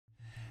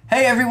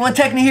Hey everyone,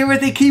 Techne here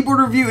with a keyboard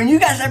review, and you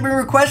guys have been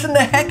requesting the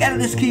heck out of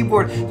this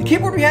keyboard. The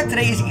keyboard we have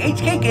today is the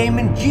GK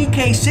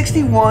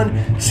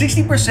GK61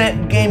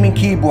 60% gaming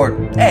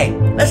keyboard. Hey,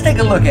 let's take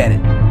a look at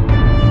it.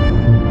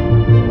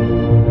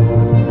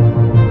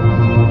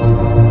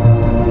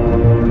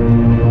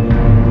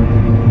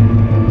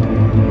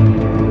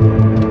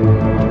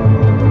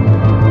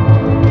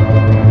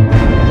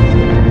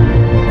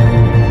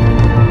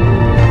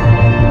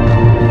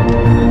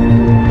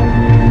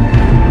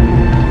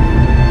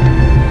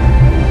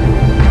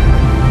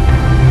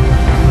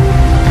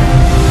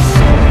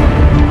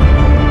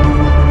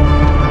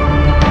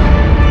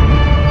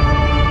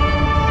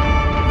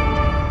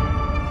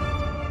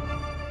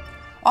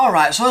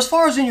 Alright, so as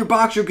far as in your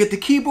box, you'll get the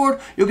keyboard,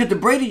 you'll get the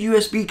braided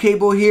USB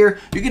cable here,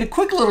 you get a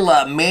quick little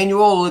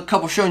manual,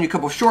 showing you a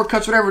couple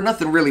shortcuts, whatever,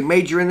 nothing really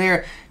major in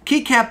there,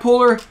 keycap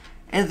puller,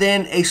 and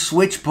then a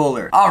switch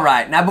puller.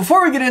 Alright, now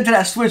before we get into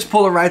that switch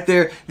puller right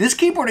there, this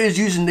keyboard is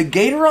using the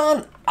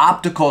Gateron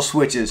optical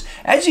switches.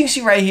 As you can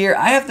see right here,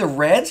 I have the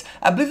reds.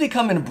 I believe they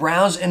come in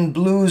browns and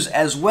blues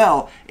as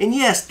well. And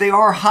yes, they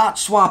are hot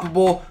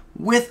swappable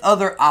with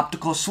other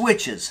optical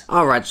switches.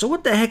 Alright, so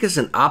what the heck is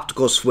an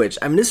optical switch?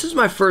 I mean, this is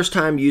my first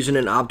time using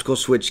an optical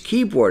switch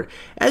keyboard.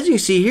 As you can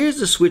see, here's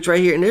the switch right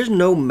here, and there's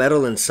no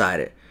metal inside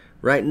it,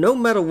 right? No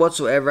metal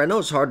whatsoever. I know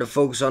it's hard to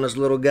focus on this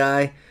little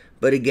guy,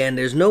 but again,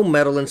 there's no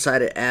metal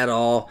inside it at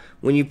all.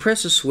 When you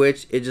press a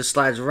switch, it just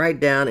slides right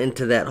down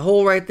into that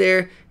hole right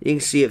there. You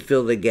can see it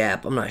fill the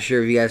gap. I'm not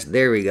sure if you guys,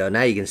 there we go.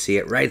 Now you can see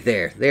it right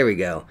there. There we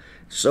go.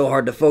 So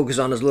hard to focus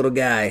on this little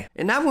guy.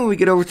 And now when we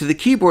get over to the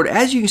keyboard,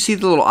 as you can see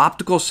the little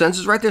optical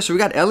sensors right there. So we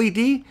got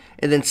LED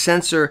and then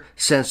sending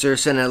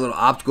a little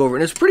optical over.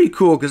 And it's pretty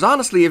cool because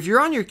honestly, if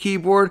you're on your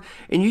keyboard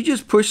and you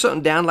just push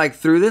something down like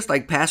through this,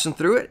 like passing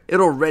through it,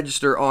 it'll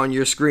register on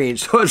your screen.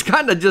 So it's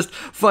kind of just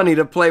funny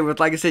to play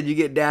with. Like I said, you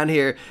get down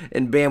here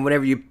and bam,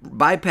 whenever you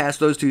bypass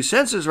those two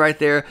sensors right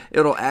there,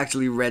 it'll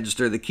actually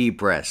register the key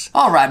press.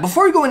 All right,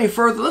 before we go any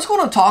further, let's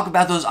go and talk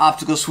about those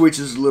optical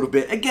switches a little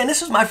bit. Again,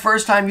 this is my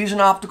first time using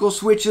optical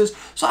switches,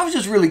 so I was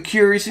just really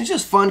curious. It's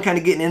just fun kind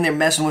of getting in there,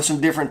 messing with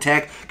some different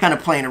tech, kind of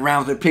playing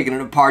around with it, picking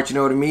it apart, you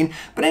know what I mean?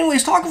 But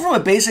anyways, talking from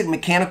a basic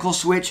mechanical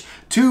switch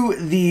to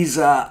these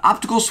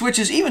optical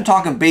switches, even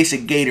talking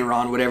basic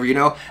Gateron, whatever, you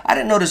know, I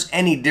didn't notice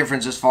any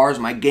difference as far as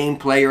my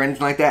gameplay or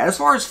anything like that. As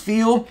far as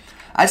feel,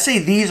 I'd say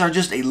these are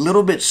just a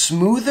little bit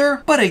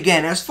smoother, but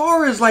again, as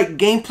far as like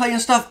gameplay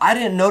and stuff, I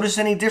didn't notice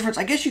any difference.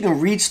 I guess you can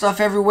read stuff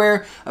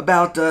everywhere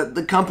about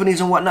the companies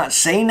and whatnot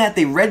saying that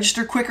they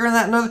register quicker and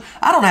that and other.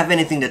 I don't have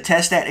anything to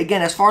test that.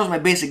 Again, as far as my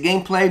basic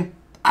gameplay,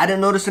 I didn't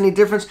notice any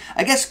difference.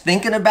 I guess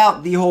thinking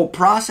about the whole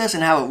process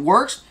and how it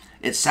works,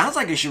 it sounds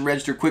like it should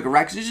register quicker,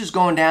 right? Because it's just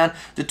going down,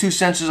 the two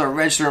sensors are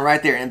registering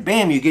right there, and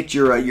bam, you get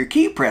your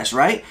key press,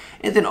 right?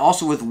 And then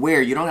also with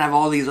wear, you don't have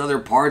all these other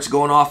parts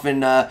going off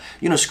and,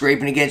 you know,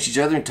 scraping against each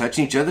other and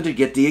touching each other to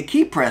get the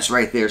key press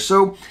right there.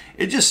 So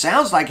it just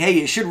sounds like, hey,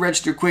 it should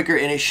register quicker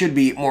and it should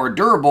be more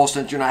durable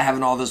since you're not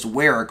having all this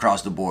wear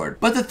across the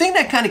board. But the thing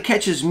that kind of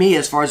catches me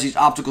as far as these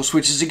optical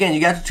switches, again, you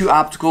got the two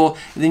optical,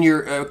 and then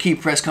your key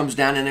press comes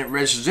down and it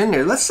registers in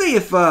there. Let's say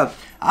if,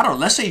 I don't know,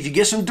 let's say if you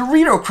get some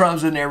Dorito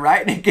crumbs in there,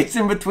 right? And it gets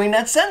in between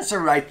that sensor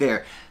right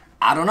there.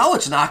 I don't know,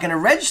 it's not gonna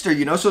register,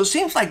 you know? So it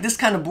seems like this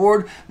kind of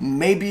board,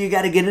 maybe you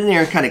gotta get in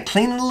there and kind of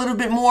clean it a little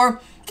bit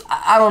more.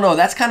 I don't know,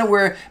 that's kind of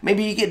where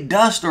maybe you get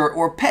dust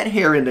or pet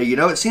hair in there, you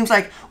know? It seems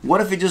like,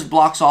 what if it just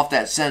blocks off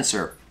that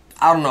sensor?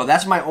 I don't know,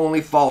 that's my only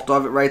fault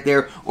of it right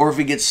there, or if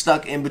it gets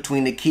stuck in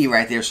between the key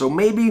right there. So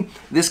maybe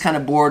this kind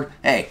of board,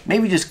 hey,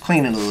 maybe just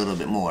clean it a little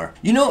bit more.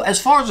 You know, as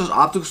far as those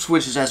optical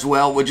switches as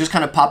well, what just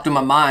kind of popped in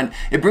my mind,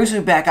 it brings me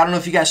back, I don't know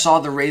if you guys saw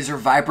the Razer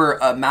Viper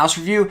mouse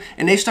review,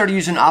 and they started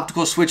using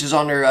optical switches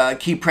on their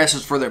key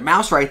presses for their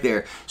mouse right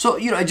there. So,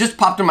 you know, it just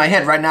popped in my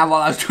head right now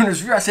while I was doing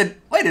this review. I said,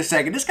 wait a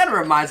second, this kind of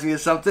reminds me of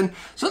something.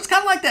 So it's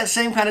kind of like that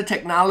same kind of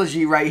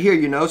technology right here,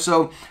 you know?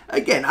 So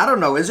again, I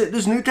don't know, is it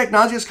this new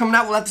technology that's coming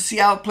out? We'll have to see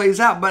how it plays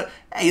out, but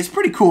hey, it's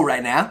pretty cool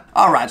right now.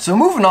 All right, so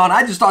moving on,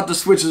 I just thought the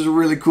switches were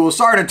really cool.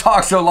 Sorry to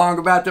talk so long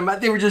about them.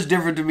 They were just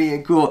different to me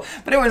and cool.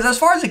 But anyways, as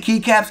far as the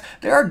keycaps,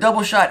 they are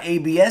double shot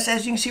ABS,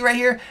 as you can see right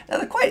here. Now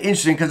they're quite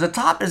interesting because the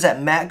top is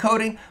that matte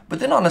coating, but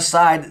then on the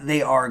side,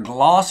 they are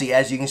glossy,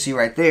 as you can see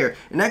right there.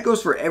 And that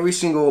goes for every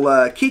single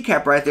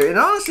keycap right there. It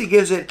honestly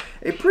gives it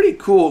a pretty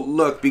cool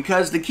look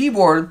because the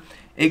keyboard,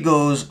 it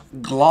goes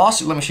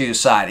glossy. Let me show you the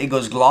side. It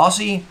goes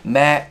glossy,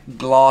 matte,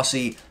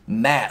 glossy,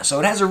 matte. So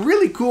it has a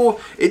really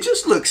cool, it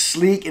just looks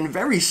sleek and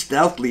very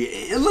stealthily.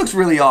 It looks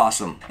really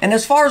awesome. And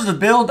as far as the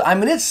build, I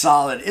mean, it's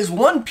solid. It's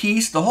one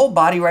piece. The whole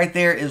body right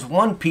there is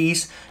one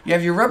piece. You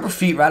have your rubber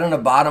feet right on the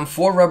bottom,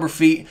 4 rubber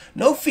feet.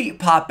 No feet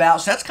pop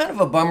out, so that's kind of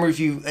a bummer if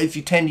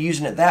you tend to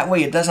using it that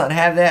way. It does not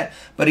have that.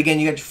 But again,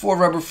 you got your 4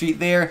 rubber feet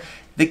there.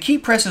 the key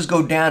presses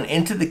go down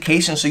into the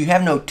case, and so you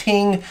have no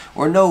ting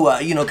or no,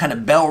 you know, kind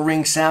of bell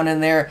ring sound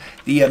in there.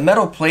 The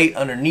metal plate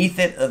underneath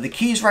it, the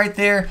keys right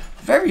there,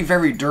 very,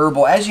 very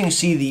durable. As you can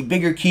see, the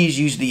bigger keys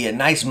use the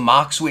nice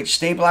Mach switch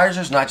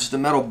stabilizers, not just a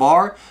metal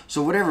bar.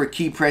 So whatever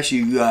key press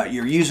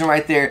you're using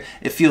right there,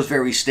 it feels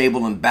very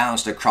stable and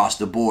balanced across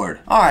the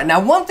board. All right,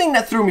 now one thing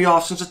that threw me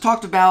off, since I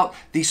talked about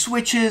the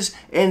switches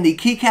and the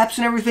keycaps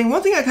and everything,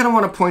 one thing I kind of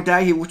want to point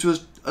out here, which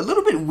was a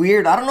little bit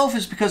weird. I don't know if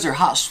it's because they're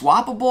hot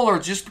swappable or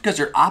just because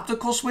they're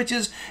optical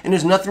switches and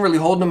there's nothing really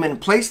holding them in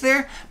place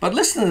there. But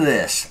listen to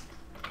this.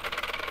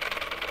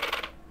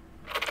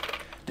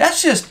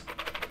 That's just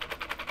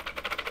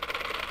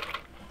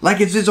like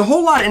it's a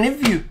whole lot. And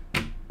if you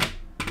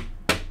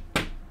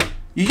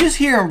just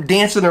hear them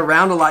dancing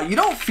around a lot. You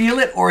don't feel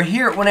it or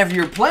hear it whenever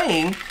you're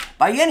playing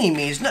by any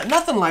means.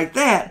 Nothing like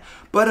that.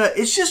 But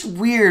it's just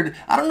weird.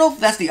 I don't know if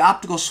that's the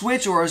optical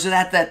switch or is it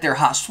that they're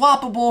hot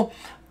swappable.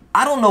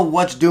 I don't know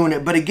what's doing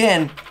it, but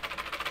again,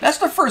 that's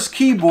the first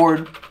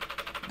keyboard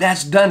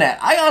that's done that.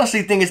 I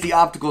honestly think it's the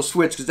optical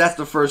switch because that's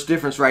the first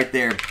difference right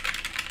there.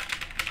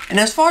 And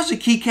as far as the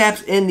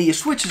keycaps and the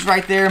switches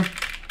right there,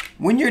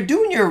 when you're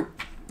doing your,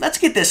 let's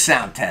get this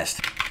sound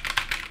test.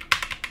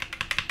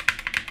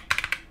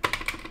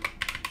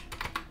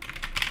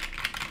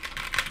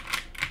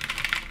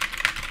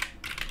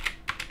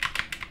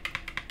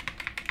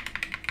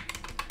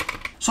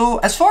 So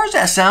as far as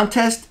that sound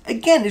test,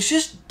 again, it's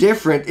just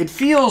different. It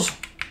feels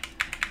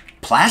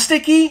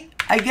plasticky,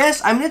 I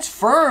guess. I mean, it's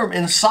firm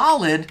and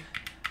solid,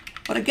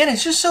 but again,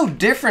 it's just so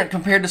different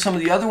compared to some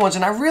of the other ones.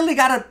 And I really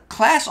got to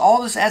class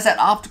all this as that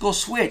optical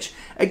switch.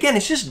 Again,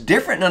 it's just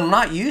different and I'm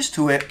not used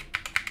to it.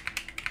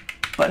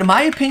 But in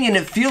my opinion,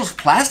 it feels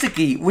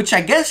plasticky, which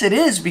I guess it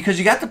is because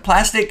you got the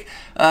plastic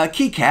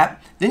keycap,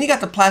 then you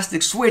got the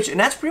plastic switch, and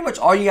that's pretty much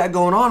all you got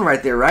going on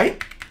right there,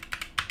 right?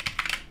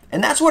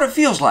 And that's what it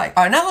feels like.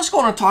 All right, now let's go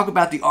on and talk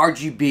about the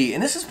RGB.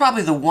 And this is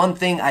probably the one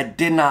thing I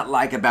did not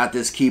like about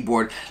this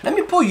keyboard. Let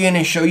me pull you in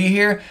and show you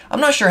here. I'm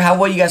not sure how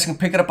well you guys can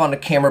pick it up on the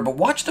camera, but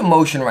watch the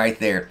motion right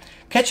there.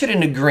 Catch it in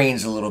the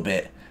greens a little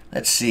bit.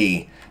 Let's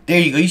see. There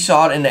you go. You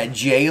saw it in that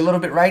J a little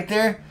bit right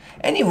there.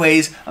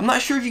 Anyways, I'm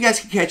not sure if you guys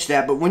can catch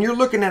that, but when you're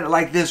looking at it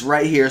like this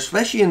right here,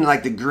 especially in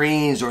like the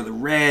greens or the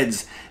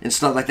reds and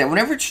stuff like that,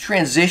 whenever it's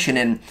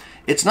transitioning,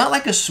 it's not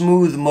like a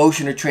smooth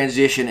motion or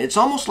transition. It's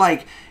almost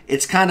like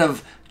it's kind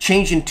of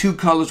changing two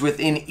colors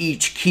within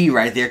each key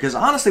right there. Because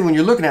honestly, when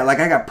you're looking at it, like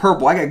I got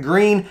purple, I got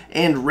green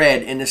and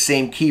red in the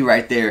same key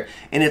right there.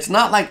 And it's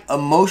not like a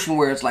motion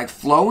where it's like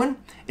flowing.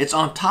 It's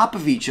on top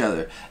of each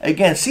other.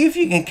 Again, see if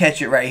you can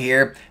catch it right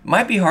here. It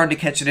might be hard to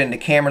catch it in the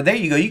camera. There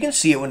you go. You can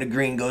see it when the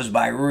green goes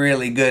by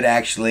really good,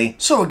 actually.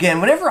 So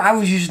again, whenever I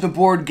was using the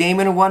board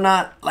gaming and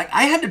whatnot, like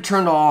I had to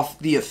turn off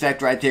the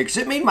effect right there because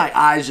it made my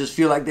eyes just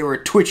feel like they were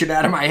twitching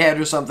out of my head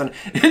or something.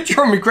 It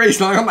drove me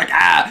crazy. I'm like,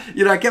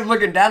 you know, I kept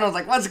looking down. I was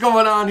like, what's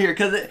going on here?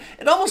 Because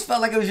it almost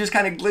felt like it was just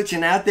kind of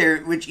glitching out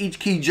there with each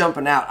key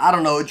jumping out. I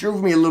don't know. It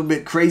drove me a little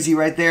bit crazy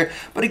right there.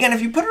 But again,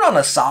 if you put it on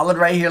a solid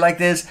right here like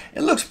this,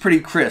 it looks pretty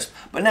crisp.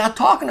 But now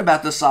talking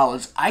about the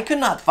solids, I could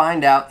not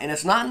find out, and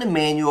it's not in the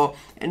manual,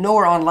 and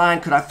nowhere online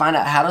could I find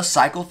out how to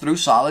cycle through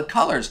solid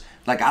colors.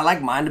 Like I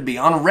like mine to be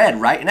on red,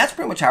 right? And that's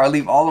pretty much how I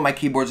leave all of my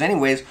keyboards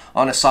anyways,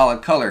 on a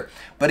solid color.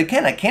 But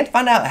again, I can't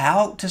find out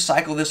how to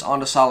cycle this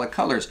onto solid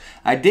colors.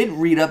 I did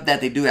read up that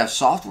they do have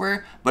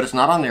software, but it's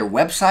not on their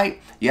website.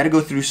 You got to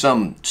go through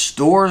some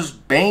stores,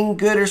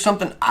 Banggood or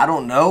something, I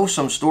don't know,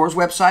 some store's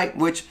website,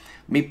 which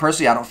me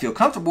personally, I don't feel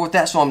comfortable with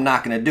that, so I'm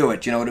not going to do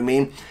it, you know what I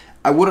mean?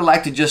 I would have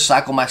liked to just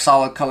cycle my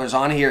solid colors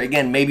on here.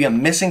 Again, maybe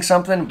I'm missing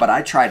something, but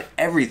I tried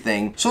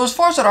everything. So as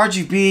far as that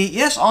RGB,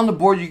 yes, on the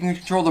board you can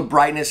control the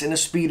brightness and the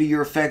speed of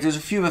your effect. There's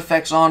a few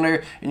effects on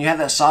there, and you have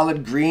that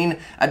solid green.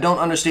 I don't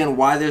understand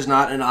why there's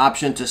not an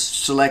option to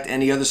select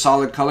any other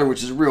solid color,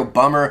 which is a real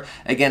bummer.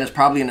 Again, it's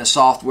probably in the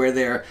software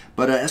there.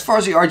 But as far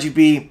as the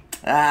RGB,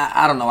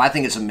 I don't know. I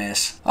think it's a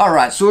miss. All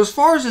right, so as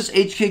far as this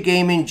HK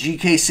Gaming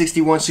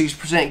GK61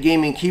 60%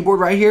 gaming keyboard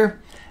right here,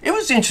 it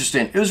was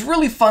interesting. It was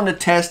really fun to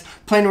test,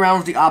 playing around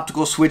with the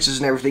optical switches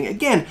and everything.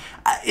 Again,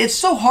 it's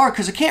so hard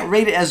because I can't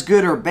rate it as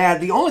good or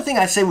bad. The only thing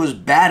I say was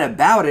bad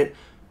about it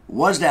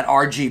was that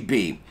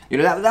RGB. You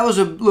know, that was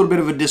a little bit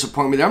of a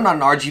disappointment there. I'm not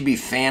an RGB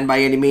fan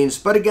by any means,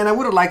 but again, I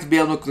would have liked to be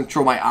able to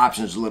control my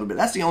options a little bit.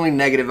 That's the only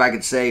negative I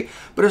could say.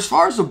 But as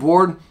far as the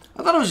board,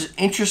 I thought it was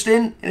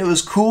interesting and it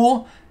was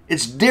cool.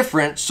 It's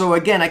different, so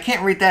again, I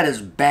can't rate that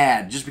as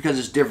bad just because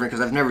it's different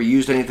because I've never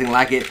used anything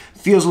like it.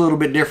 Feels a little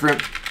bit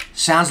different.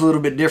 Sounds a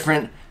little bit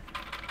different.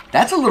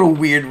 That's a little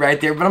weird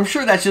right there, but I'm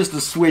sure that's just the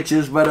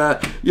switches.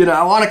 But, you know,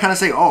 I want to kind of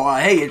say, oh,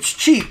 hey, it's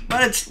cheap,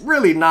 but it's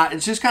really not.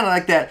 It's just kind of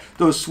like that,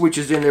 those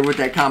switches in there with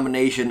that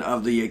combination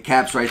of the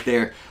caps right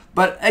there.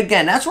 But,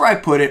 again, that's where I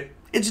put it.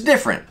 it's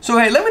different. So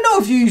hey, let me know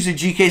if you use a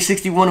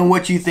GK61 and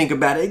what you think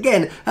about it.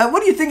 Again,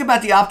 what do you think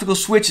about the optical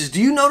switches?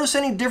 Do you notice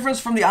any difference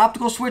from the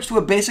optical switch to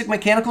a basic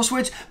mechanical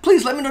switch?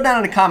 Please let me know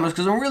down in the comments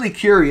because I'm really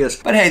curious.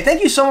 But hey,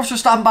 thank you so much for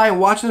stopping by and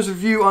watching this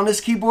review on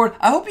this keyboard.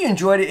 I hope you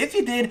enjoyed it. If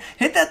you did,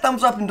 hit that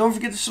thumbs up and don't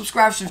forget to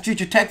subscribe for some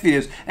future tech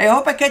videos. Hey, I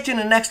hope I catch you in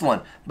the next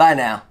one. Bye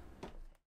now.